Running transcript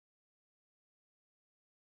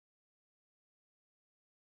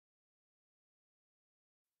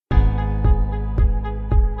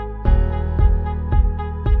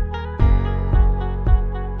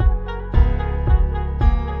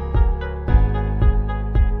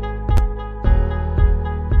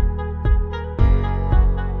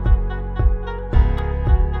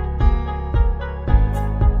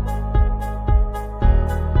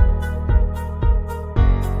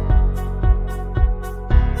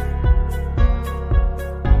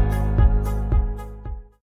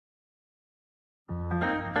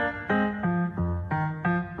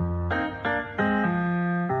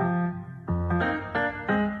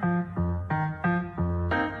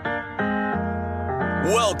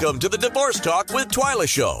Welcome to the Divorce Talk with Twyla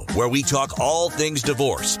Show, where we talk all things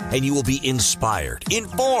divorce, and you will be inspired,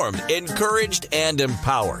 informed, encouraged, and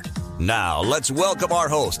empowered. Now, let's welcome our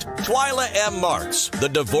host, Twyla M. Marks, the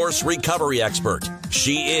divorce recovery expert.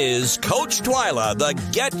 She is Coach Twyla, the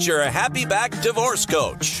Get Your Happy Back Divorce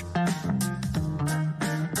Coach.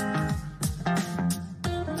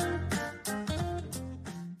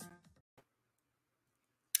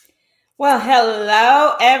 Well,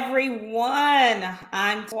 hello, everyone.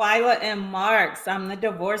 I'm Twyla M. Marks. I'm the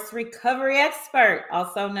divorce recovery expert,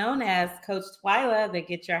 also known as Coach Twyla, the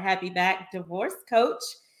Get Your Happy Back Divorce Coach.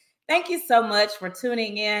 Thank you so much for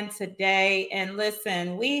tuning in today. And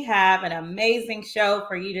listen, we have an amazing show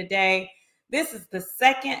for you today. This is the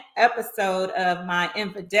second episode of my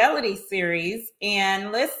infidelity series.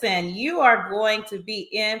 And listen, you are going to be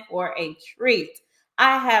in for a treat.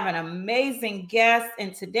 I have an amazing guest,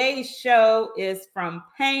 and today's show is From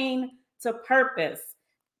Pain to Purpose.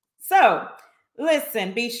 So,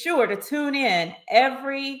 listen, be sure to tune in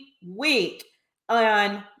every week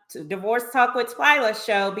on Divorce Talk with Twyla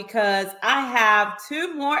show, because I have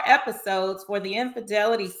 2 more episodes for the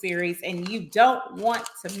infidelity series, and you don't want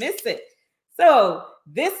to miss it. So,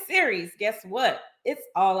 this series, guess what? It's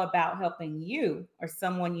all about helping you or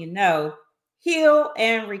someone you know heal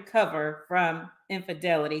and recover from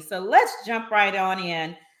infidelity. So let's jump right on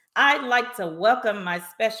in. I'd like to welcome my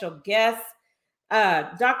special guest,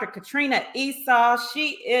 Dr. Katrina Esau. She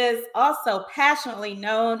is also passionately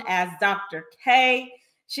known as Dr. K.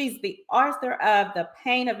 She's the author of The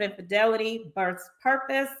Pain of Infidelity, Birth's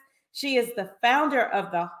Purpose. She is the founder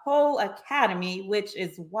of the Whole Academy, which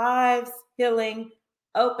is Wives Healing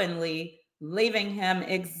Openly, Leaving Him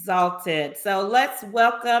Exalted. So let's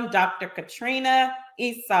welcome Dr. Katrina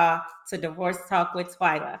Esau to Divorce Talk with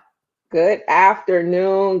Twyla. Good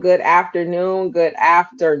afternoon, good afternoon, good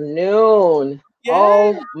afternoon. Yeah.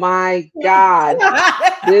 Oh my God.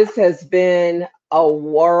 This has been a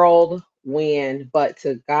whirlwind, but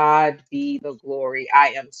to God be the glory. I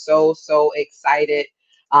am so excited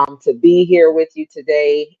to be here with you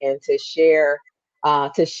today and to share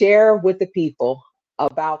with the people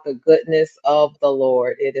about the goodness of the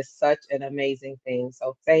Lord. It is such an amazing thing.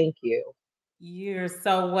 So thank you. You're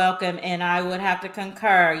so welcome. And I would have to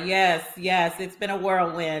concur. Yes, it's been a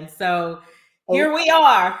whirlwind. So here we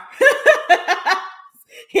are.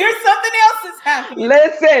 Here's something else is happening.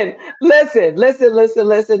 Listen,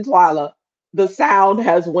 Twyla. The sound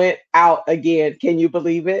has went out again. Can you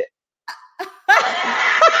believe it?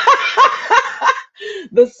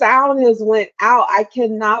 The sound has went out. I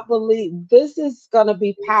cannot believe this is going to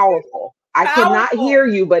be powerful. I cannot hear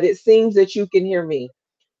you, but it seems that you can hear me.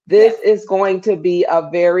 This is going to be a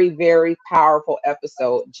very, very powerful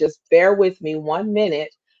episode. Just bear with me 1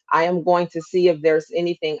 minute. I am going to see if there's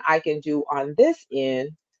anything I can do on this end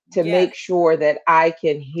to make sure that I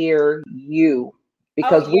can hear you,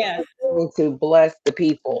 because we are going to bless the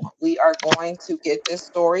people. We are going to get this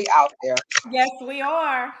story out there. Yes, we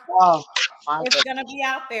are. Oh, it's going to be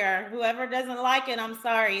out there. Whoever doesn't like it, I'm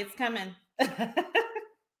sorry. It's coming.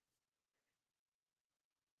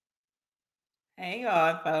 Hang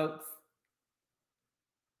on, folks.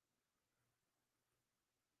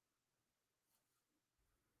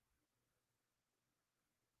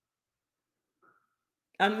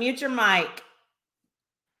 Unmute your mic.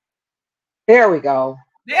 There we go.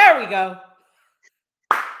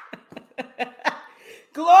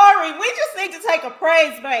 Glory. We just need to take a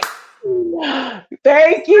praise break.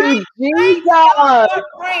 Thank you, Jesus. We need to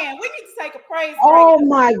take a praise break. Oh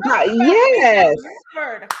my God. Yes.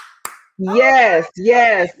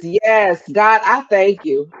 God, I thank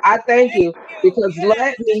you. Because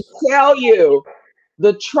let me tell you,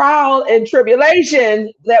 the trial and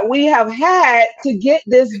tribulation that we have had to get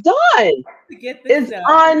this done is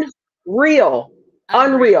unreal.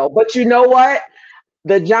 But you know what?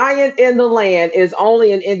 The giant in the land is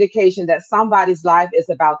only an indication that somebody's life is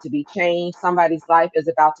about to be changed. Somebody's life is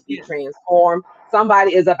about to be transformed.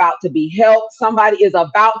 Somebody is about to be helped. Somebody is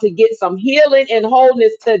about to get some healing and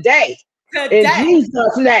wholeness today. In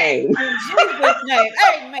Jesus' name.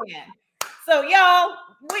 Amen. So y'all,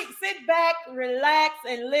 sit back, relax,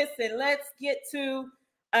 and listen. Let's get to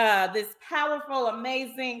this powerful,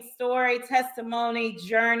 amazing story, testimony,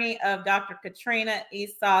 journey of Dr. Katrina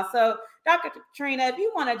Esau. So Dr. Katrina, if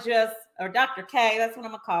you want to or Dr. K, that's what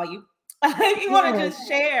I'm going to call you. If you want to just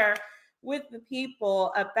share with the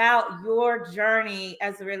people about your journey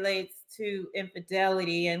as it relates to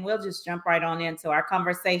infidelity, and we'll just jump right on into our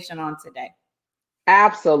conversation on today.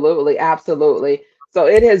 Absolutely. So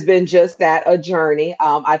it has been just that, a journey.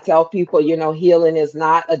 I tell people, healing is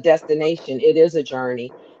not a destination. It is a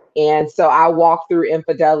journey. And so I walked through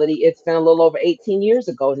infidelity. It's been a little over 18 years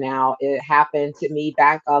ago now. It happened to me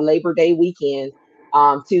back Labor Day weekend,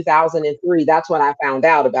 2003. That's when I found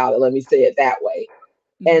out about it. Let me say it that way.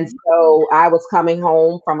 And Mhm. so I was coming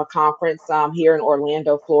home from a conference here in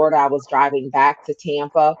Orlando, Florida. I was driving back to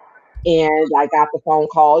Tampa, and I got the phone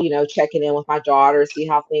call, checking in with my daughter, see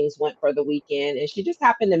how things went for the weekend. And she just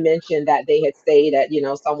happened to mention that they had stayed at,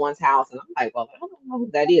 someone's house. And I'm like, well, I don't know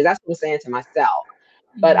who that is. That's what I'm saying to myself.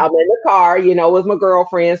 But Mhm. I'm in the car, with my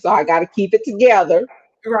girlfriend, so I got to keep it together.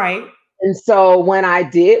 Right. And so when I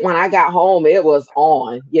got home, it was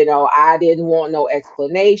on. I didn't want no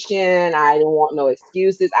explanation. I didn't want no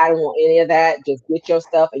excuses. I didn't want any of that. Just get your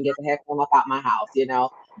stuff and get the heck on up out my house,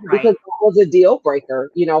 because Right. that was a deal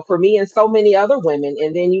breaker, for me and so many other women.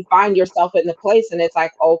 And then you find yourself in the place and it's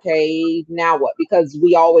like, okay, now what? Because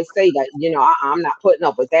we always say that, I'm not putting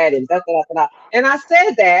up with that and da. And I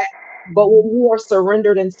said that. But when Mhm. you are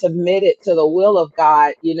surrendered and submitted to the will of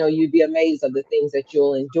God, you'd be amazed of the things that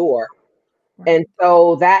you'll endure. And Right.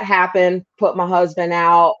 so that happened, put my husband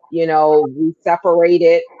out, we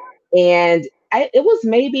separated. And it was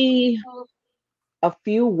maybe a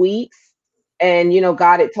few weeks. And,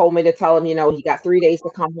 God had told me to tell him, he got 3 days to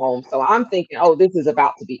come home. So I'm thinking, oh, this is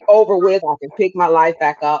about to be over with. I can pick my life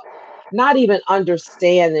back up, not even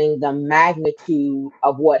understanding the magnitude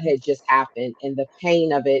of what had just happened and the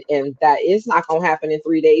pain of it. And that it's not going to happen in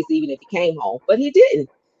 3 days, even if he came home. But he didn't.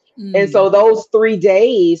 And Mm. so those 3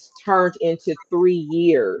 days turned into 3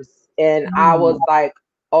 years. And I was Mm. like,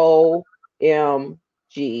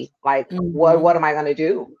 OMG, like, what Mhm. am I going to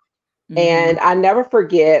do? Mhm. And I never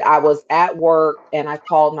forget, I was at work and I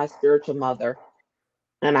called my spiritual mother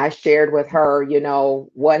and I shared with her,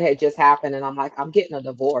 what had just happened. And I'm like, I'm getting a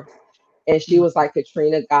divorce. And she Mhm. was like,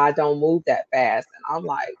 Katrina, God don't move that fast. And I'm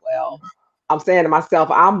like, well, I'm saying to myself,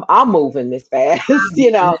 I'm moving this fast,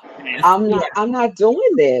 Yes. Yeah. I'm not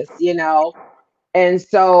doing this. And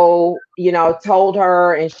so, told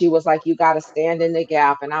her, and she was like, you got to stand in the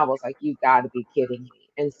gap. And I was like, you got to be kidding me.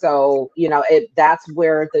 And so, that's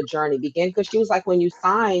where the journey began. Because she was like, when you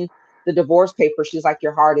sign the divorce paper, she's like,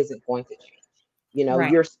 your heart isn't going to change.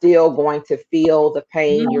 Right. You're still going to feel the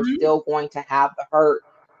pain. You're Mhm. still going to have the hurt.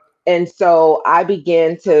 And so I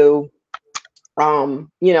began to,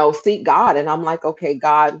 seek God. And I'm like, okay,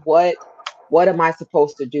 God, what am I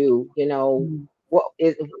supposed to do? Mm. What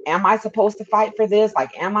is am I supposed to fight for this?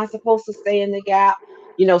 Like, am I supposed to stay in the gap,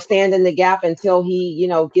 stand in the gap until he,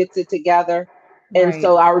 gets it together? And Right.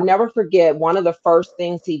 so I will never forget, one of the first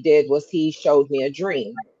things he did was he showed me a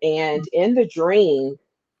dream. And in the dream,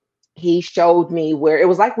 he showed me where it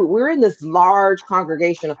was like we were in this large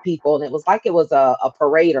congregation of people, and it was like it was a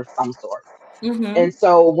parade of some sort. And Mhm.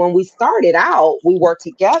 so when we started out, we were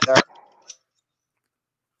together.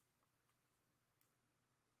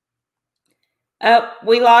 Oh,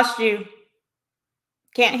 we lost you.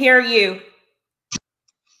 Can't hear you.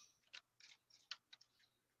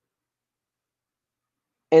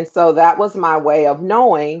 And so that was my way of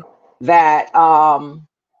knowing that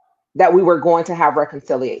that we were going to have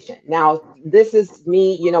reconciliation. Now, this is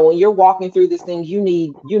me, when you're walking through this thing, you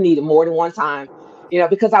need it more than one time,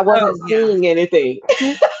 because I Oh, wasn't yeah. seeing anything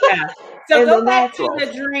Yeah. So in the go back to natural.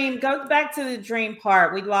 the dream. Go back to the dream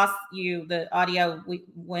part. We lost you. The audio we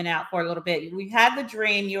went out for a little bit. We had the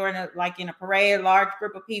dream. You were in a parade, a large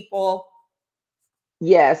group of people.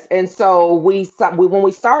 Yes, and so we when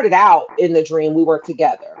we started out in the dream, we were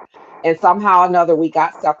together, and somehow or another we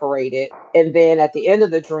got separated, and then at the end of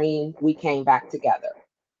the dream, we came back together.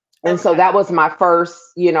 And so Okay. that was my first,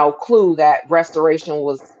 clue that restoration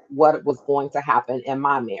was what was going to happen in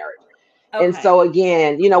my marriage. And Okay. so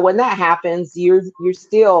again, when that happens, you're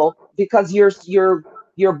still, because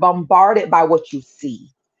you're bombarded by what you see.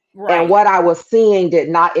 And Right. what I was seeing did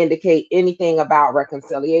not indicate anything about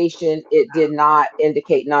reconciliation. It did not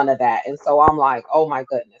indicate none of that. And so I'm like, oh my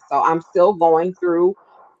goodness. So I'm still going through,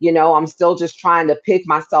 I'm still just trying to pick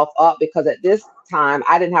myself up, because at this time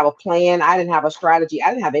I didn't have a plan. I didn't have a strategy.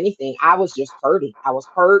 I didn't have anything. I was just hurting. I was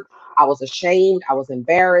hurt. I was ashamed. I was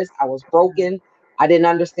embarrassed. I was broken. I didn't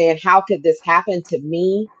understand, how could this happen to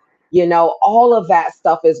me? All of that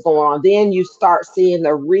stuff is going on. Then you start seeing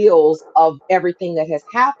the reels of everything that has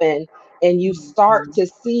happened, and you start Mhm. to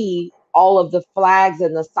see all of the flags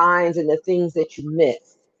and the signs and the things that you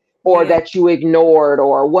missed or Yeah. that you ignored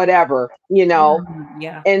or whatever. Yeah.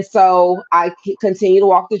 And so I continue to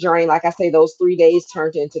walk the journey. Like I say, those 3 days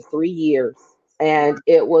turned into 3 years. And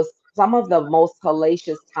it was some of the most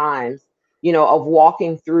hellacious times, of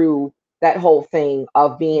walking through that whole thing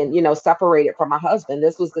of being, separated from my husband.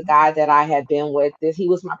 This was the guy that I had been with. He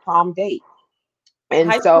was my prom date.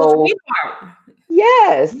 And High school so sweetheart.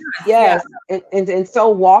 Yes, Yeah. yes. And so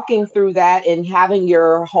walking through that and having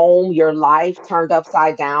your home, your life turned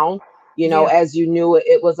upside down, Yeah. as you knew it,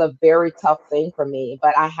 it was a very tough thing for me.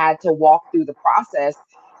 But I had to walk through the process.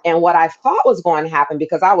 And what I thought was going to happen,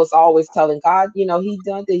 because I was always telling God, he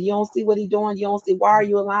done this. You don't see what he doing. You don't see, why are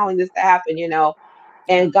you allowing this to happen? Yeah.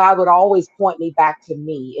 And God would always point me back to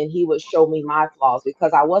me, and he would show me my flaws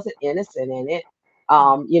because I wasn't innocent in it.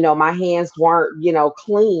 My hands weren't,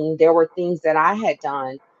 clean. There were things that I had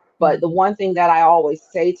done. But the Mhm. one thing that I always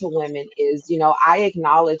say to women is, I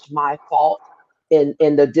acknowledge my fault in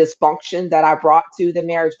the dysfunction that I brought to the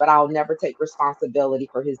marriage, but I'll never take responsibility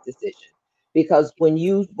for his decision. Because when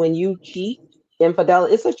you cheat,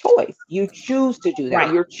 infidelity, it's a choice. You choose to do that.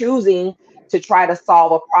 Right. You're choosing to try to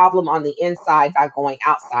solve a problem on the inside by going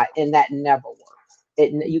outside, and that never works.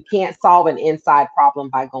 You can't solve an inside problem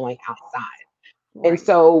by going outside. And Right.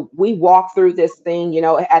 so we walked through this thing.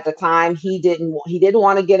 At the time he didn't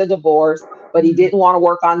want to get a divorce, but he Mhm. didn't want to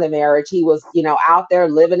work on the marriage. He was, out there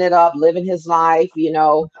living it up, living his life,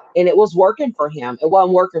 and it was working for him. It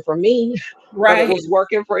wasn't working for me, but it Right. was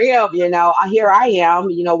working for him. Here I am,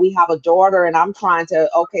 we have a daughter, and I'm trying to,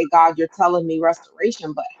 okay, God, you're telling me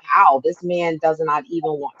restoration, but how? This man does not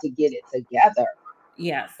even want to get it together.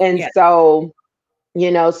 Yes. And Yes. so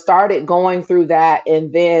started going through that.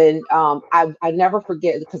 And then I never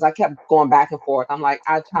forget, because I kept going back and forth. I'm like,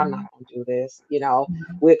 I'm not Mhm. going to do this,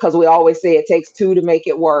 Mhm. because we always say it takes two to make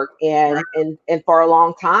it work. Right. And for a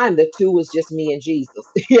long time, the two was just me and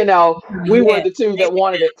Jesus. We were Yeah. the two that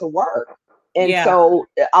wanted it to work. And Yeah. so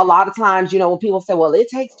a lot of times, when people say, well, it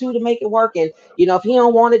takes two to make it work. And, if he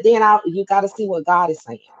don't want it, then you got to see what God is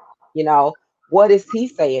saying. You know, what is he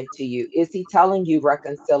saying to you? Is he telling you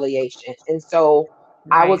reconciliation? And so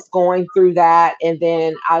I Right. was going through that. And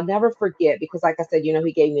then I'll never forget, because like I said,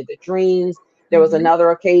 he gave me the dreams. There was Mhm. another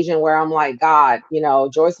occasion where I'm like, God,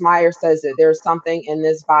 Joyce Meyer says that there's something in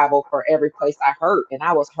this Bible for every place I hurt. And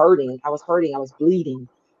I was hurting. I was bleeding.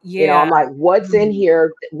 Yeah. I'm like, what's in Mhm.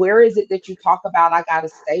 here? Where is it that you talk about I got to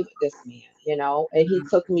stay with this man? And he Mhm.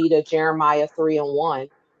 took me to Jeremiah 3:1.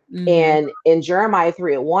 Mhm. And in Jeremiah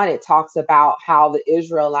 3:1, it talks about how the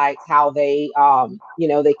Israelites, how they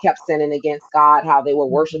kept sinning against God, how they were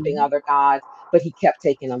worshiping Mhm. other gods, but he kept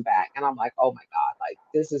taking them back. And I'm like, oh my God, like,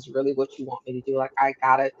 this is really what you want me to do. Like, I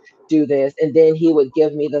gotta do this. And then he would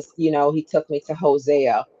give me this, he took me to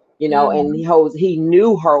Hosea, and Mhm. he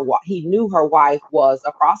knew her wife was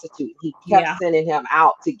a prostitute. He kept Yeah. sending him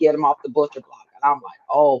out to get him off the butcher block. And I'm like,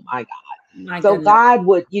 oh my God. My So goodness. God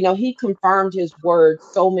would, he confirmed his word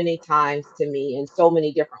so many times to me in so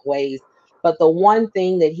many different ways. But the one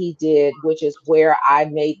thing that he did, which is where I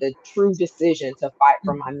made the true decision to fight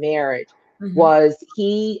for my marriage, Mhm. was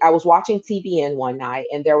I was watching TBN one night,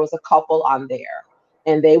 and there was a couple on there,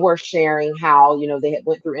 and they were sharing how, they had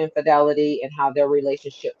went through infidelity and how their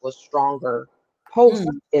relationship was stronger post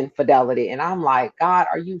Mm. infidelity. And I'm like, God,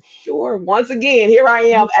 are you sure? Once again, here I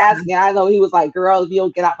am Yeah. asking. I know he was like, girl, if you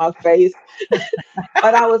don't get out my face.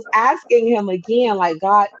 But I was asking him again, like,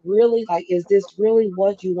 God, really, like, is this really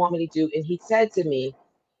what you want me to do? And he said to me,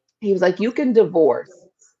 he was like, you can divorce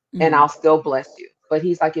and I'll Mm. still bless you. But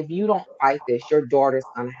he's like, if you don't fight this, your daughter's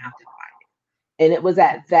going to have to fight it. And it was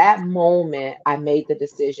at that moment I made the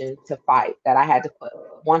decision to fight, that I had to put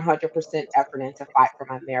 100% effort in to fight for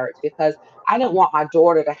my marriage, because I didn't want my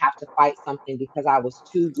daughter to have to fight something because I was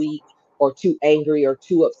too weak or too angry or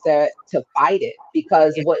too upset to fight it.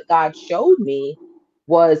 Because Yeah. what God showed me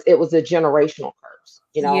was it was a generational curse.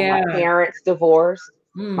 My Yeah. parents divorced,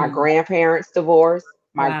 my Mm. grandparents divorced,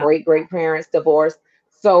 my Wow. great great parents divorced.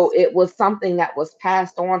 So it was something that was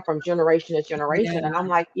passed on from generation to Yeah. generation. And I'm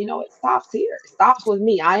like, it stops here. It stops with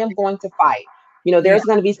me. I am going to fight. Yeah. There's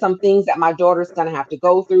going to be some things that my daughter's going to have to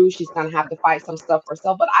go through. She's going to have to fight some stuff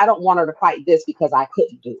herself, but I don't want her to fight this because I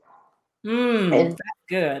couldn't do it. Mm. And That's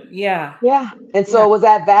good. Yeah. yeah. And Yeah. so it was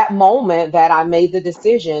at that moment that I made the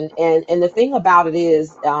decision. And the thing about it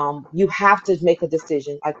is, you have to make a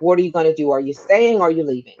decision. Like, what are you going to do? Are you staying or are you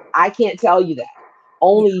leaving? I can't tell you that. Yeah.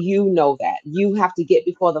 Only you know that. You have to get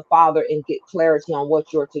before the Father and get clarity on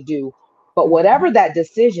what you're to do. But Mhm. whatever that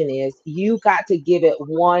decision is, you got to give it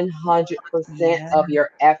 100% Yeah. of your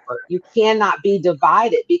effort. You cannot be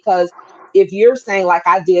divided, because if you're saying, like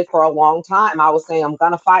I did for a long time, I was saying I'm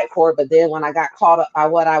going to fight for it, but then when I got caught up by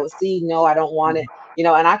what I would see, no, I don't want it.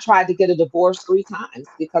 And I tried to get a divorce 3 times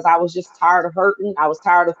because I was just tired of hurting. I was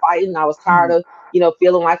tired of fighting. I was tired of,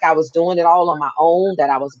 feeling like I was doing it all on my own, that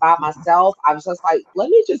I was by myself. I was just like, let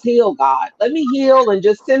me just heal, God. Let me heal and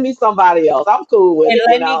just send me somebody else. I'm cool with And it,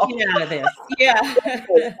 let me get out of this. Yeah.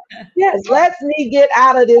 Yes, let me get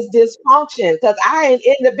out of this dysfunction because I ain't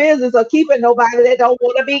in the business of keeping nobody that don't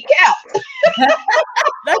want to be kept.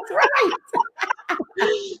 That's right.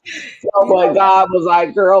 So, but God was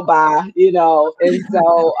like, girl, bye, And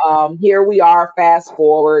so here we are, fast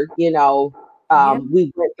forward, Yeah.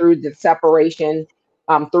 we went through the separation.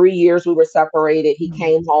 3 years we were separated. He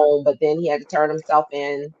came home, but then he had to turn himself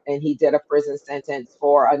in and he did a prison sentence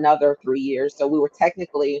for another 3 years. So we were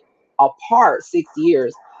technically apart 6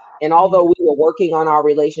 years. And although we were working on our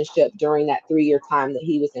relationship during that 3 year time that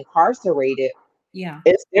he was incarcerated, Yeah.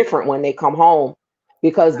 it's different when they come home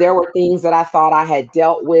because there were things that I thought I had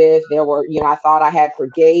dealt with. There were, I thought I had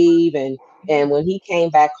forgave, and when he came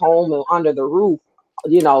back home and under the roof,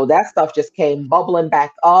 that stuff just came bubbling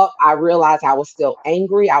back up. I realized I was still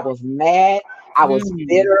angry. I was mad. I was Mm.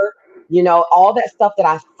 bitter. All that stuff that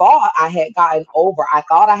I thought I had gotten over. I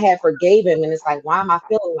thought I had forgave him, and it's like, why am I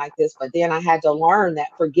feeling like this? But then I had to learn that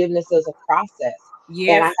forgiveness is a process.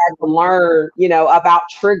 And I Yes. had to learn, about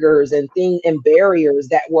triggers and things and barriers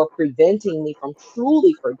that were preventing me from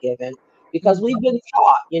truly forgiving because we've been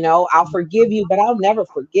taught, I'll forgive you, but I'll never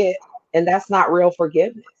forget. And that's not real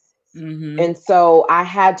forgiveness. Mm-hmm. And so I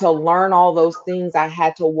had to learn all those things. I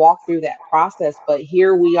had to walk through that process. But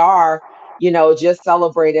here we are, just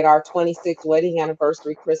celebrated our 26th wedding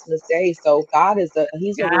anniversary Christmas Day. So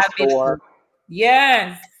he's a God be restorer.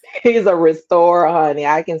 yes. He's a restorer, honey.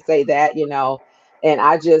 I can say that, And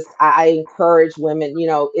I encourage women,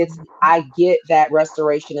 I get that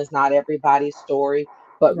restoration is not everybody's story,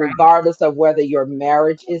 but Right. regardless of whether your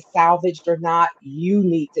marriage is salvaged or not, you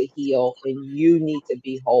need to heal and you need to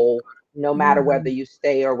be whole, no matter whether Mm. you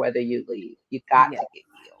stay or whether you leave. You got Yeah. to get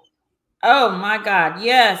healed. Oh my God.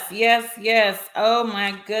 Yes, yes, yes. Oh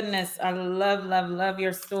my goodness. I love, love, love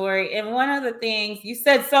your story. And one of the things you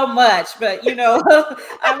said so much, but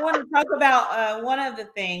I want to talk about one of the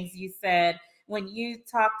things you said when you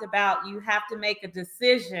talked about you have to make a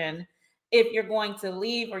decision if you're going to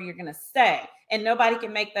leave or you're going to stay, and nobody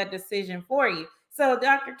can make that decision for you. So,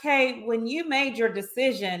 Dr. K, when you made your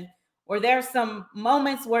decision, were there some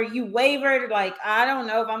moments where you wavered, like, I don't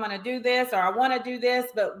know if I'm going to do this or I want to do this?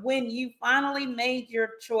 But when you finally made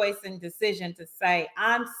your choice and decision to say,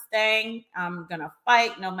 I'm staying, I'm going to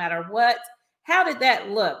fight no matter what, how did that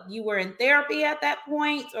look? You were in therapy at that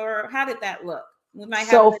point, or how did that look? We might have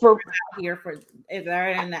So listeners for out here for if they're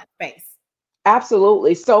in that space.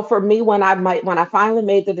 Absolutely. So for me, when I finally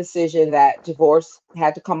made the decision that divorce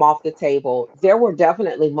had to come off the table, there were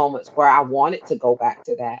definitely moments where I wanted to go back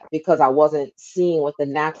to that because I wasn't seeing with the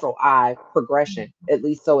natural eye progression, at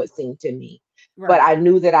least so it seemed to me. But Right. I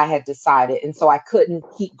knew that I had decided, and so I couldn't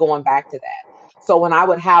keep going back to that. So when I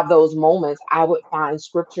would have those moments, I would find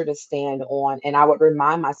scripture to stand on and I would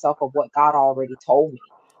remind myself of what God already told me.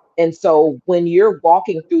 And so when you're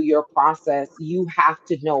walking through your process, you have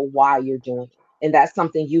to know why you're doing it. And that's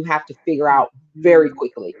something you have to figure out very Mhm.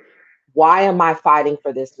 quickly. Why am I fighting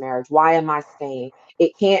for this marriage? Why am I staying?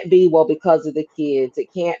 It can't be, well, because of the kids.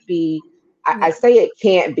 It can't be, I Yeah. say it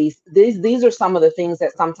can't be. These are some of the things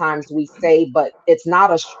that sometimes we say, but it's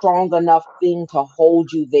not a strong enough thing to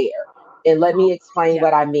hold you there. And let me explain Yeah.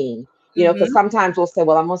 what I mean. Because Mm-hmm. sometimes we'll say,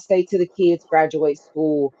 well, I'm going to stay till the kids graduate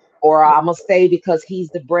school, or I'm going to stay because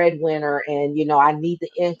he's the breadwinner and, I need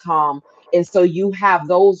the income. And so you have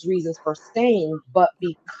those reasons for staying, but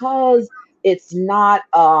because it's not,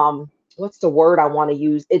 what's the word I want to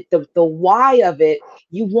use? The why of it,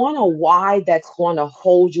 you want a why that's going to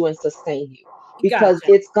hold you and sustain you because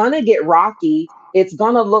Gotcha. it's going to get rocky. It's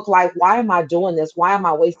going to look like, why am I doing this? Why am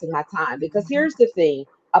I wasting my time? Because here's the thing,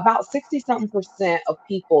 about 60 something percent of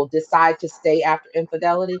people decide to stay after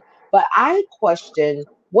infidelity. But I question,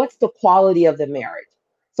 what's the quality of the marriage?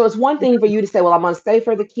 So it's one thing for you to say, well, I'm going to stay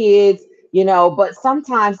for the kids, but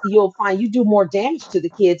sometimes you'll find you do more damage to the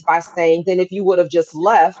kids by staying than if you would have just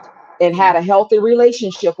left and Yeah. had a healthy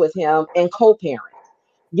relationship with him and co-parent,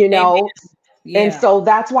 you Amen. know. And Yeah. so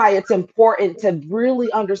that's why it's important to really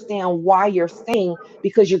understand why you're staying,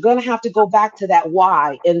 because you're going to have to go back to that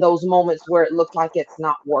why in those moments where it looks like it's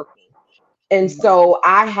not working. And Mhm. so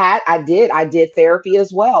I did therapy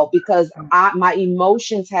as well because my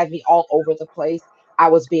emotions had me all over the place. I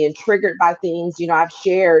was being triggered by things. I've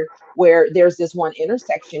shared where there's this one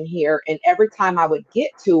intersection here, and every time I would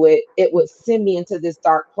get to it, it would send me into this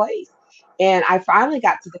dark place. And I finally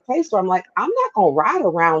got to the place where I'm like, I'm not gonna ride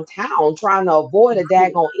around town trying to avoid a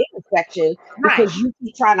daggone intersection Right. because you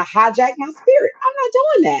keep trying to hijack my spirit. I'm not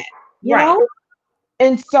doing that, you Right. know?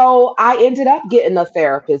 And so I ended up getting a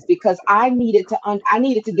therapist because I needed to I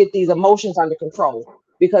needed to get these emotions under control.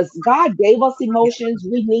 Because God gave us emotions,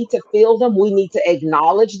 we need to feel them, we need to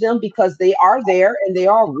acknowledge them because they are there and they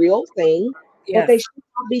are a real thing, but they Yes. should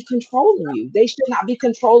not be controlling you. They should not be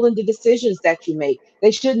controlling the decisions that you make.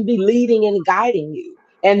 They shouldn't be leading and guiding you.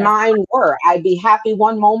 And That's mine were. I'd be happy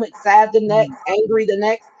one moment, sad the right. next, angry the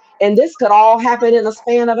next, and this could all happen in a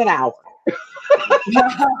span of an hour.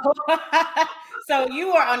 So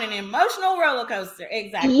you are on an emotional roller coaster.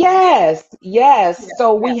 Exactly. Yes, yes. Yeah.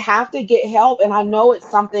 So Yeah. we have to get help. And I know it's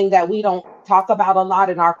something that we don't talk about a lot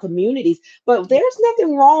in our communities, but Yeah. there's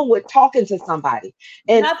nothing wrong with talking to somebody.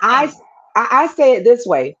 And Nothing. I say it this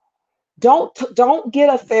way. Don't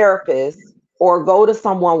get a therapist or go to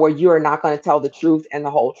someone where you're not going to tell the truth and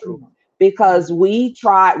the whole truth. Because we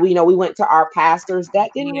tried, we went to our pastors.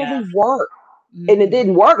 That didn't Yeah. really work. And it Mm-mm.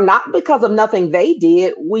 didn't work not because of nothing they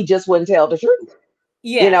did. We just wouldn't tell the truth,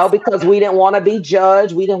 Yes. because we didn't want to be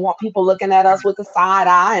judged. We didn't want people looking at us with a side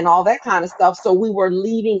eye and all that kind of stuff. So we were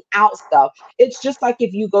leaving out stuff. It's just like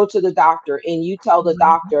if you go to the doctor and you tell the Mhm.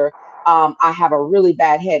 doctor, I have a really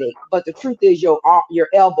bad headache, but the truth is your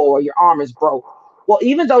elbow or your arm is broke. Well,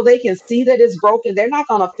 even though they can see that it's broken, they're not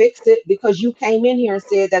going to fix it because you came in here and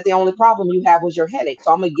said that the only problem you have was your headache.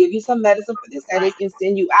 So I'm going to give you some medicine for this Right. headache and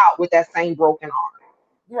send you out with that same broken arm.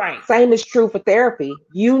 Right. Same is true for therapy.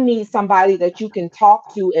 You need somebody that you can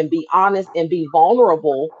talk to and be honest and be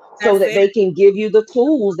vulnerable so That's that it. they can give you the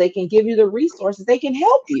tools, they can give you the resources, they can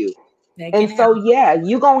help you. They can And help. so, yeah,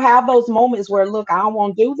 you're going to have those moments where, look, I don't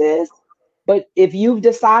want to do this. But if you've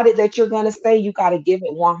decided that you're going to stay, you got to give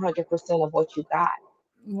it 100% of what you got.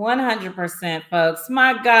 100%, folks.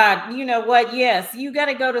 My God, you know what? Yes, you got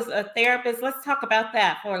to go to a therapist. Let's talk about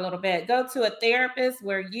that for a little bit. Go to a therapist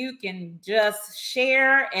where you can just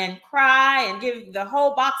share and cry and give the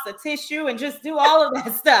whole box of tissue and just do all of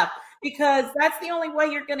that stuff because that's the only way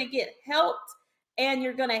you're going to get helped and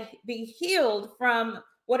you're going to be healed from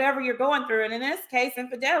whatever you're going through. And in this case,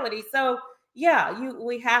 infidelity. So, yeah,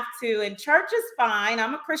 we have to. And church is fine.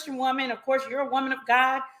 I'm a Christian woman. Of course, you're a woman of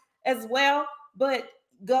God as well. But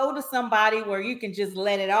go to somebody where you can just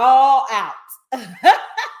let it all out.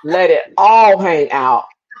 Let it all hang out.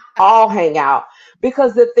 All hang out.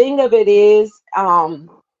 Because the thing of it is,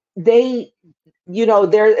 they,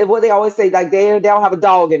 they're what they always say, like they don't have a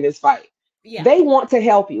dog in this fight. Yeah. They want to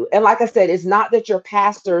help you. And like I said, it's not that your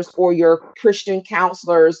pastors or your Christian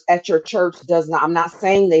counselors at your church does not, I'm not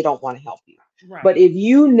saying they don't want to help you. Right. But if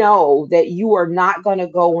you know that you are not going to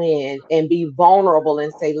go in and be vulnerable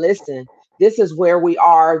and say, listen, this is where we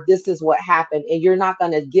are, this is what happened, and you're not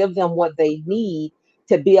going to give them what they need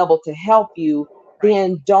to be able to help you, Right.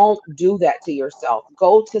 then don't do that to yourself.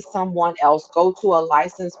 Go to someone else, go to a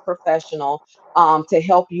licensed professional to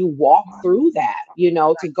help you walk through that,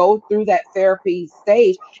 to go through that therapy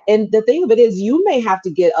stage. And the thing of it is, you may have to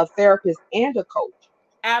get a therapist and a coach.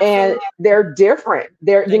 And Absolutely. they're different.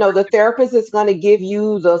 The therapist is going to give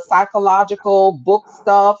you the psychological book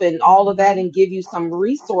stuff and all of that and give you some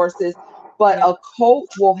resources. But Yeah. a coach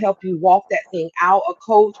will help you walk that thing out. A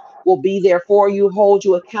coach will be there for you, hold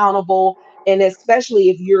you accountable. And especially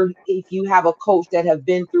if you have a coach that have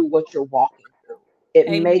been through what you're walking through, it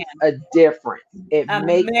Amen. makes a difference. It A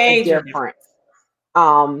makes a major difference.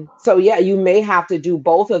 So yeah, you may have to do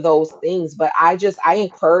both of those things, but I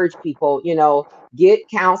encourage people, get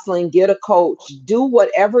counseling, get a coach, do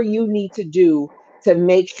whatever you need to do to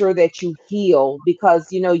make sure that you heal, because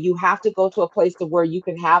you have to go to a place to where you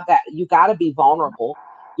can have that. You got to be vulnerable.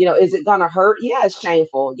 Is it gonna hurt? Yeah, it's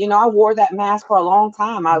shameful. I wore that mask for a long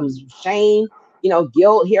time. I was shame,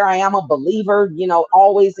 guilt. Here I am, a believer,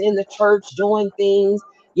 always in the church doing things.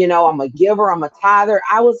 I'm a giver, I'm a tither.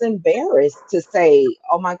 I was embarrassed to say,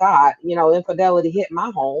 oh my God, infidelity hit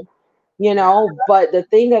my home, but the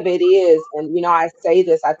thing of it is, and I say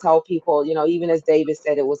this, I tell people, even as David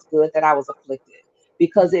said, it was good that I was afflicted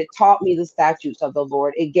because it taught me the statutes of the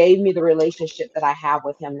Lord. It gave me the relationship that I have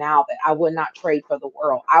with him now that I would not trade for the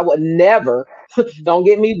world. I would never, don't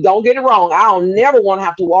get it wrong. I'll never want to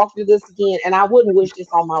have to walk through this again. And I wouldn't wish this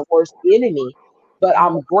on my worst enemy. But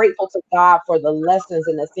I'm grateful to God for the lessons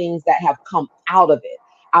and the things that have come out of it.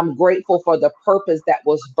 I'm grateful for the purpose that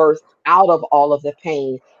was birthed out of all of the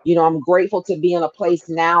pain. I'm grateful to be in a place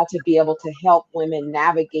now to be able to help women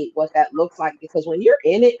navigate what that looks like, because when you're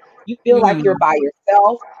in it, you feel like you're by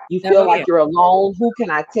yourself. You feel Oh, like yeah. you're alone. Who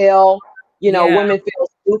can I tell? Yeah. Women feel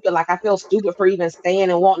stupid. Like I feel stupid for even staying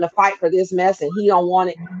and wanting to fight for this mess, and he don't want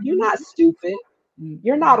it. You're not stupid.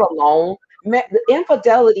 You're not alone. The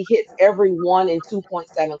infidelity hits every 1 in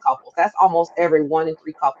 2.7 couples. That's almost every 1 in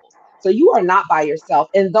 3 couples. So you are not by yourself.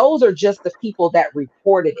 And those are just the people that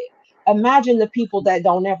reported it. Imagine the people that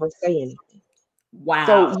don't ever say anything. Wow.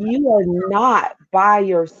 So you are not by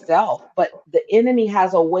yourself, but the enemy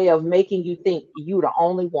has a way of making you think you the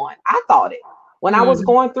only one. I thought it. When I was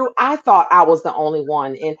going through, I thought I was the only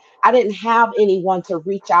one. And I didn't have anyone to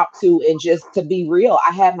reach out to. And just to be real,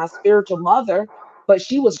 I had my spiritual mother, but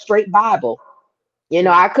she was straight Bible.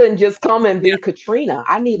 I couldn't just come and be Katrina.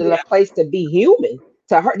 I needed a place to be human.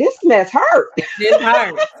 To hurt. This mess hurt. This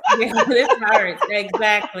hurts. This hurts.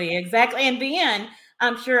 Exactly. And then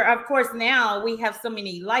I'm sure, of course, now we have so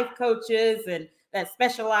many life coaches and that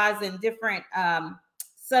specialize in different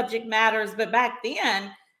subject matters. But back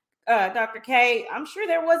then, Dr. K, I'm sure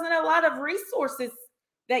there wasn't a lot of resources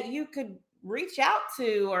that you could reach out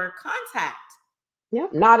to or contact. Yeah,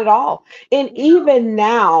 not at all. And even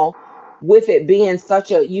now, with it being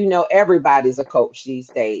such a, everybody's a coach these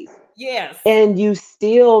days. Yes. And you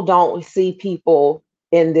still don't see people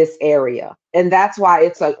in this area. And that's why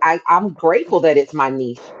I'm grateful that it's my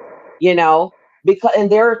niche, because, and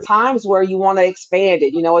there are times where you want to expand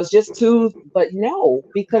it, it's just too, but no,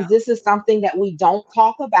 because this is something that we don't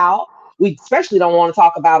talk about. We especially don't want to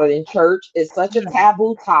talk about it in church. It's such a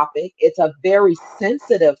taboo topic. It's a very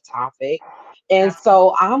sensitive topic. And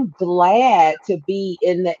so I'm glad to be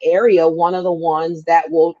in the area, one of the ones that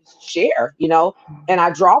will share, and I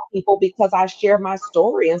draw people because I share my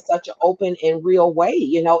story in such an open and real way.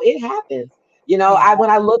 It happens. When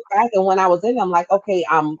I look back and when I was in, I'm like, okay,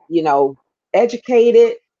 I'm,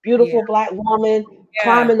 educated, beautiful Black woman,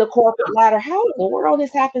 climbing the corporate ladder. How in the world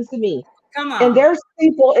this happens to me? Come on. And there's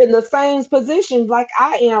people in the same position like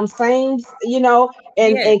I am,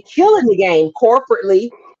 and killing the game corporately.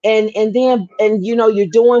 And then you're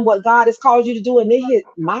doing what God has called you to do, and they hit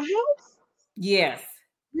my house. Yes.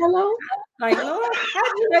 Hello. Like, Lord, how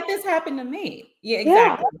did you let this happen to me? Yeah,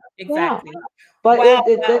 exactly. Exactly. But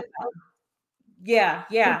wow. Yeah.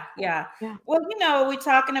 Well, we're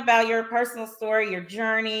talking about your personal story, your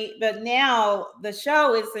journey, but now the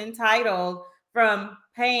show is entitled From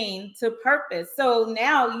Pain to Purpose. So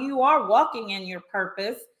now you are walking in your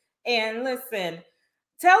purpose. And listen,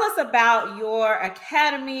 tell us about your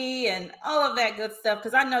academy and all of that good stuff,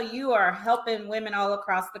 because I know you are helping women all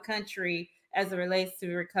across the country as it relates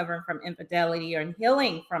to recovering from infidelity or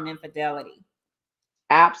healing from infidelity.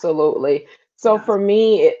 Absolutely. So for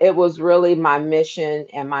me, it was really my mission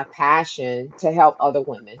and my passion to help other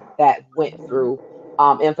women that went through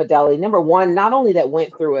infidelity. Number one, not only that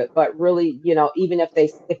went through it, but really, even if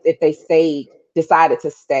they stayed, decided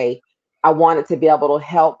to stay, I wanted to be able to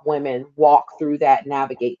help women walk through that,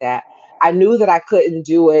 navigate that. I knew that I couldn't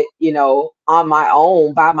do it, on my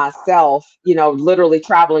own, by myself, literally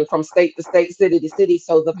traveling from state to state, city to city.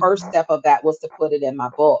 So the first step of that was to put it in my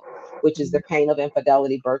book, which is The Pain of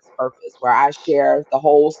Infidelity, Births Purpose, where I share the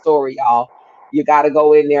whole story, y'all. You got to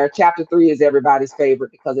go in there. Chapter 3 is everybody's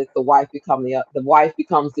favorite because it's the wife becomes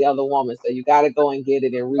the other woman. So you got to go and get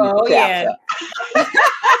it and read the chapter.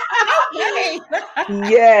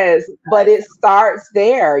 Yes, but it starts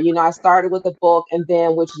there. I started with a book, and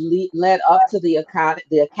then which led up to the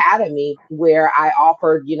academy, where I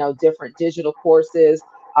offered, different digital courses.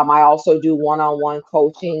 I also do one-on-one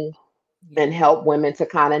coaching and help women to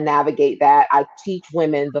kind of navigate that. I teach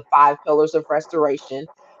women the 5 pillars of restoration,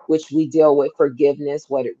 which we deal with forgiveness,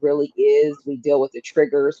 what it really is. We deal with the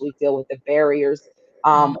triggers. We deal with the barriers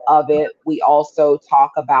of it. We also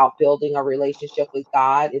talk about building a relationship with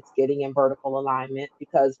God. It's getting in vertical alignment,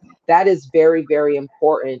 because that is very, very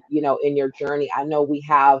important, in your journey. I know we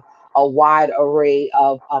have a wide array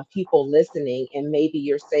of people listening, and maybe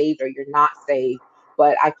you're saved or you're not saved,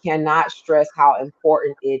 but I cannot stress how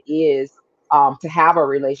important it is to have a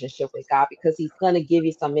relationship with God, because he's going to give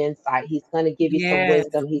you some insight. He's going to give you some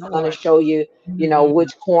wisdom. He's going to show you,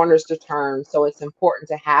 which corners to turn. So it's important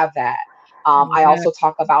to have that. I also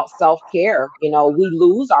talk about self-care. We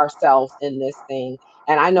lose ourselves in this thing.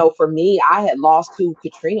 And I know for me, I had lost who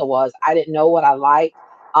Katrina was. I didn't know what I liked.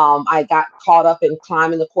 I got caught up in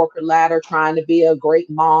climbing the corporate ladder, trying to be a great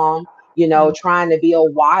mom, trying to be a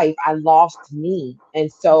wife. I lost me.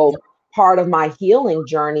 And so part of my healing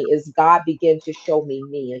journey is God began to show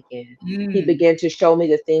me again. He began to show me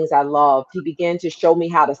the things I loved. He began to show me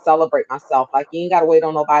how to celebrate myself. Like, you ain't got to wait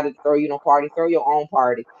on nobody to throw you no party. Throw your own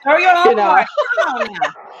party. Throw your own party. Come on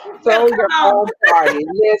now. Throw your own party.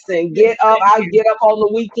 Listen, get up. I get up on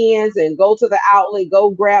the weekends and go to the outlet, go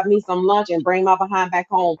grab me some lunch and bring my behind back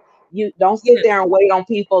home. You don't sit Yes. there and wait on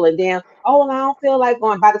people and then, oh, I don't feel like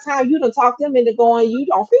going. By the time you done talk them into going, you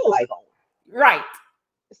don't feel like going. Right.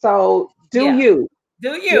 So do Yeah. you, Do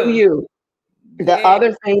do you? you. The Yeah.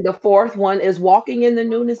 other thing, the fourth one is walking in the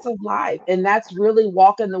newness of life. And that's really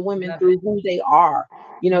walking the women Love it. through who they are,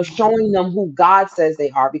 Mhm. showing them who God says they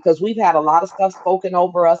are, because we've had a lot of stuff spoken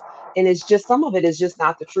over us. And it's just, some of it is just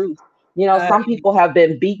not the truth. Some Yeah. people have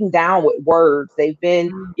been beaten down with words. They've been,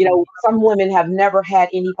 Mhm. some women have never had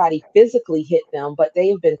anybody physically hit them, but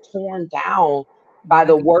they've been torn down by My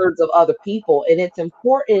the God. words of other people. And it's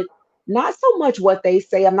important, not so much what they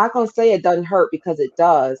say. I'm not going to say it doesn't hurt, because it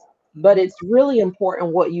does, but Mhm. it's really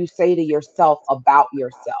important what you say to yourself about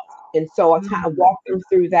yourself. And so I kind of Mm. walk them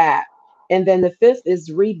through that. And then the fifth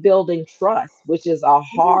is rebuilding trust, which is a Ooh,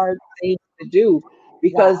 hard thing to do, wow.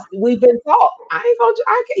 because we've been taught, I ain't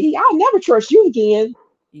gonna, I'll never trust you again.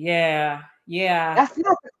 Yeah. Yeah. That's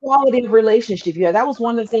not the quality of relationship here. That was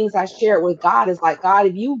one of the things I shared with God, is like, God,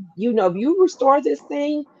 if if you restore this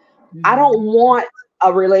thing, I Mhm. don't want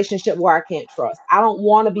a relationship where I can't trust. I don't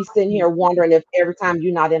want to be sitting here wondering if every time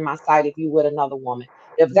you're not in my sight, if you with another woman.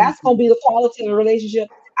 If that's going to Mhm. be the quality of the relationship,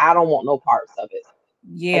 I don't want no parts of it.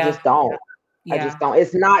 I Yeah. just don't. I just Yeah. don't.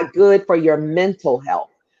 It's not good for your mental health.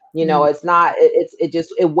 Mm. It's not. It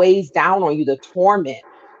just, it weighs down on you, the torment.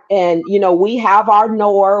 And we have our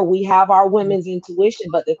knower, we have our women's intuition,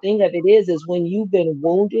 but the thing of it is when you've been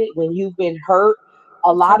wounded, when you've been hurt,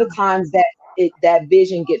 a lot Come of on. times that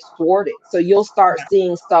vision gets thwarted. So you'll start Yeah.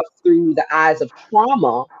 seeing stuff through the eyes of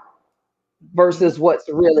trauma Mhm. versus what's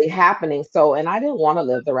really happening. So, and I didn't want to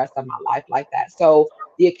live the rest of my life like that. So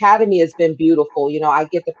the academy has been beautiful. I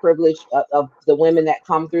get the privilege of the women that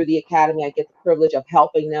come through the academy. I get the privilege of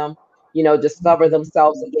helping them, discover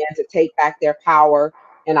themselves again, to take back their power.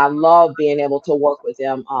 And I love being able to work with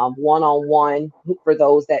them one on one, for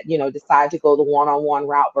those that, decide to go the one on one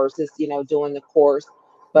route versus, doing the course.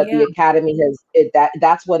 But the Yeah. academy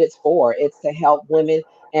that's what it's for. It's to help women.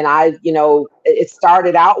 And it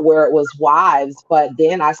started out where it was wives, but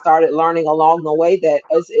then I started learning along the way that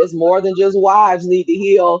it's more than just wives need to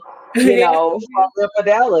heal, Yeah. from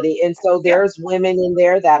infidelity. And so Yeah. there's women in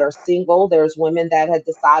there that are single. There's women that have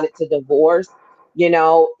decided to divorce.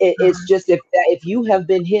 It's just, if you have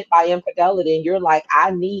been hit by infidelity and you're like,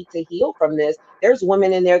 I need to heal from this. There's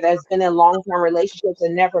women in there that's been in long-term relationships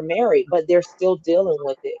and never married, but they're still dealing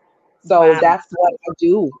with it. So Wow. that's what I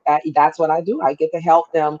do. That's what I do. I get to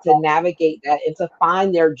help them to navigate that and to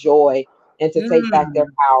find their joy and to take back their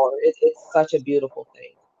Mm. power. It's such a beautiful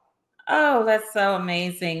thing. Oh, that's so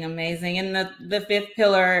amazing, amazing. And the fifth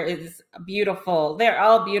pillar is beautiful. They're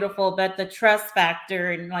all beautiful, but the trust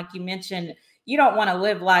factor, and like you mentioned, you don't want to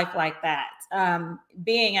live life like that.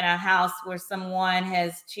 Being in a house where someone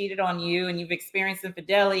has cheated on you and you've experienced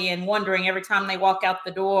infidelity and wondering every time they walk out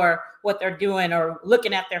the door what they're doing or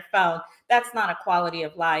looking at their phone, that's not a quality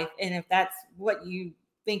of life. And if that's what you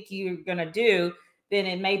think you're going to do, then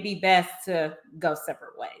it may be best to go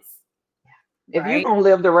separate ways, If you're right? gonna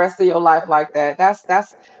live the rest of your life like that, that's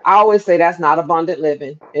I always say that's not abundant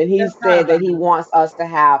living. And he That's not said that about he wants us to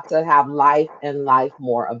have life and life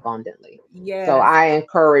more abundantly. So yes, I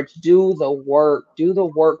encourage, do the work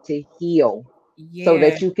to heal, so yeah,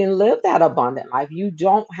 that you can live that abundant life. You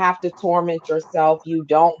don't have to torment yourself. You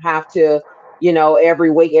don't have to,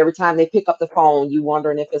 every week, every time they pick up the phone, you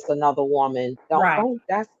wondering if it's another woman. right. Don't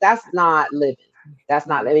that's not living. That's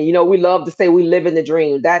not living. We love to say we live in the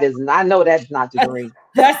dream. That is, I know that's not the dream.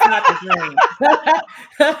 That's not the dream.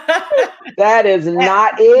 That is That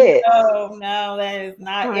not it. no, no, that is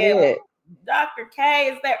not Not it. it. Dr. K,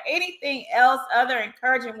 is there anything else, other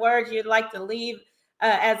encouraging words you'd like to leave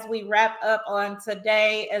as we wrap up on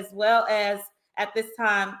today, as well as at this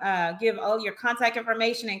time, give all your contact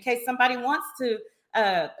information in case somebody wants to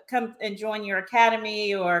come and join your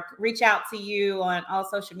academy or reach out to you on all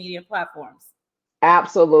social media platforms?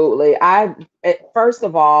 Absolutely. First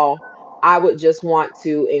of all, I would just want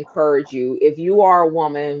to encourage you. If you are a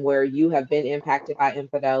woman where you have been impacted by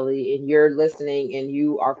infidelity and you're listening and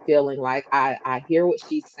you are feeling like, I hear what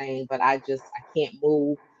she's saying, but I can't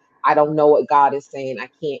move. I don't know what God is saying. I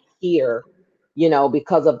can't hear,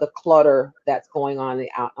 because of the clutter that's going on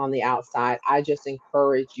the outside. I just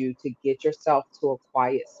encourage you to get yourself to a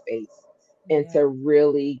quiet space and Yeah. to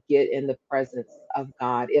really get in the presence of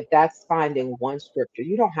God. If that's finding one scripture,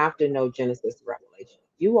 you don't have to know Genesis to Revelation.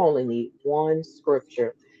 You only need one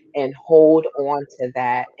scripture, and hold on to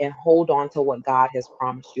that, and hold on to what God has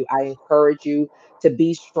promised you. I encourage you to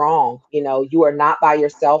be strong. You are not by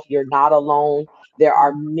yourself. You're not alone. There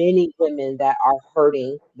are many women that are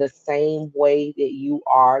hurting the same way that you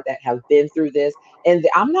are, that have been through this. And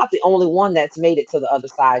I'm not the only one that's made it to the other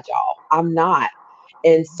side, y'all. I'm not.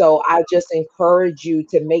 And so I just encourage you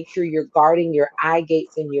to make sure you're guarding your eye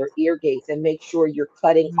gates and your ear gates, and make sure you're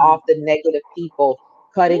cutting off the negative people,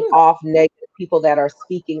 cutting off negative people that are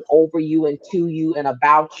speaking over you and to you and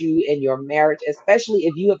about you and your marriage. Especially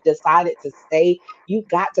if you have decided to stay, you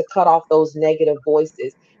got to cut off those negative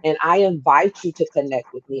voices. And I invite you to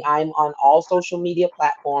connect with me. I'm on all social media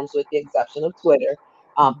platforms with the exception of Twitter,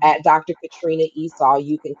 at Dr. Katrina Esau.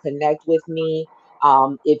 You can connect with me.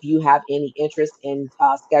 If you have any interest in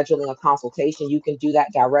scheduling a consultation, you can do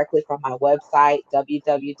that directly from my website,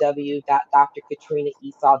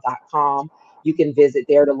 www.drkatrinaesau.com. You can visit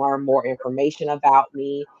there to learn more information about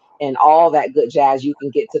me and all that good jazz. You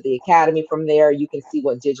can get to the academy from there. You can see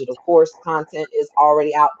what digital course content is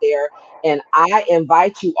already out there. And I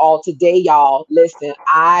invite you all today, y'all. Listen,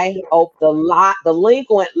 I hope the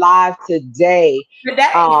link went live today.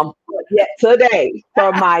 Today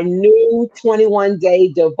for my new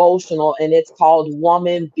 21-day devotional, and it's called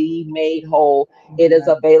Woman Be Made Whole. It is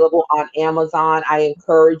available on Amazon. I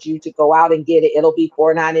encourage you to go out and get it. It'll be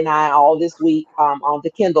 $4.99 all this week on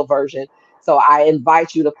the Kindle version. So I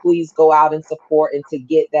invite you to please go out and support and to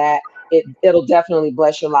get that. It'll definitely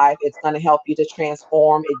bless your life. It's going to help you to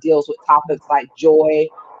transform. It deals with topics like joy,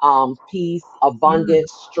 peace,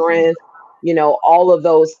 abundance, strength, all of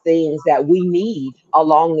those things that we need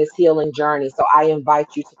along this healing journey. So I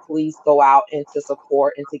invite you to please go out and to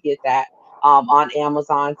support and to get that on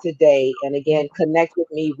Amazon today. And again, connect with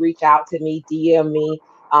me, reach out to me, DM me,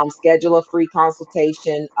 schedule a free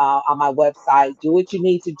consultation on my website. Do what you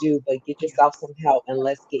need to do, but get yourself some help, and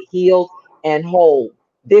let's get healed and whole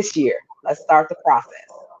this year. Let's start the process.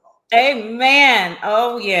 Amen.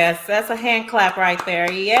 Oh, yes. That's a hand clap right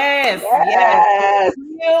there. Yes.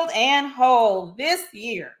 Healed and whole this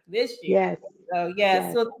year. Yes. So,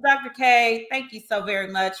 yes. So, Dr. K, thank you so very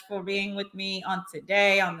much for being with me on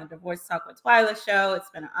today on the Divorce Talk with Twyla show.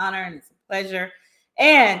 It's been an honor and it's a pleasure.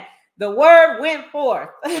 And the word went forth.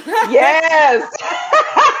 Yes.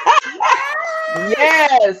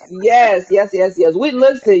 Yes. We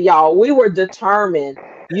listen, y'all. We were determined.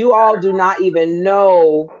 You all do not even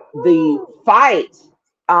know the fight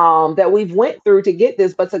that we've went through to get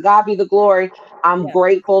this, but to God be the glory. I'm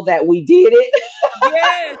grateful that we did it.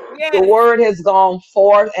 Yes. The word has gone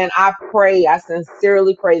forth, and I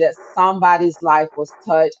sincerely pray that somebody's life was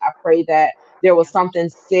touched. I pray that there was something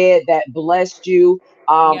said that blessed you.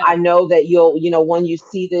 I know that you'll, when you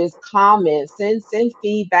see this comment, send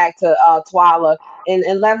feedback to Twyla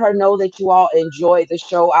and let her know that you all enjoyed the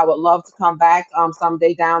show. I would love to come back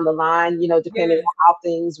someday down the line, depending on how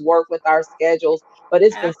things work with our schedules. But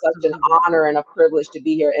it's been such an honor and a privilege to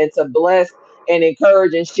be here and to bless and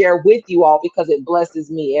encourage and share with you all, because it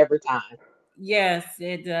blesses me every time. Yes,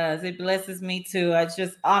 it does. It blesses me too.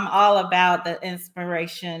 I'm all about the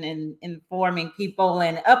inspiration and informing people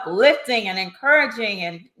and uplifting and encouraging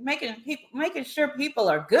and making sure people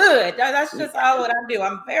are good. That's just all what I do.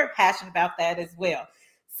 I'm very passionate about that as well.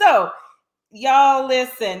 So y'all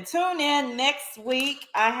listen, tune in next week.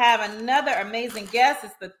 I have another amazing guest.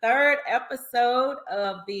 It's the 3rd episode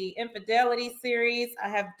of the Infidelity series. I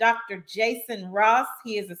have Dr. Jason Ross.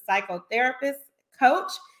 He is a psychotherapist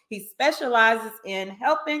coach. He specializes in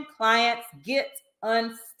helping clients get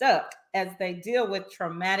unstuck as they deal with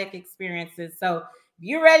traumatic experiences. So if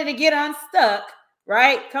you're ready to get unstuck,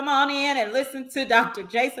 right? Come on in and listen to Dr.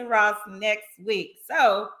 Jason Ross next week.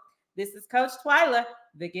 So this is Coach Twyla,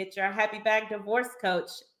 the Get Your Happy Back Divorce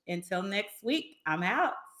Coach. Until next week, I'm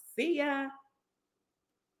out. See ya.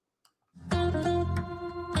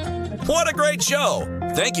 What a great show.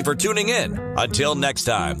 Thank you for tuning in. Until next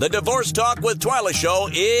time, the Divorce Talk with Twyla show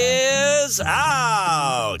is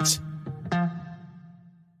out.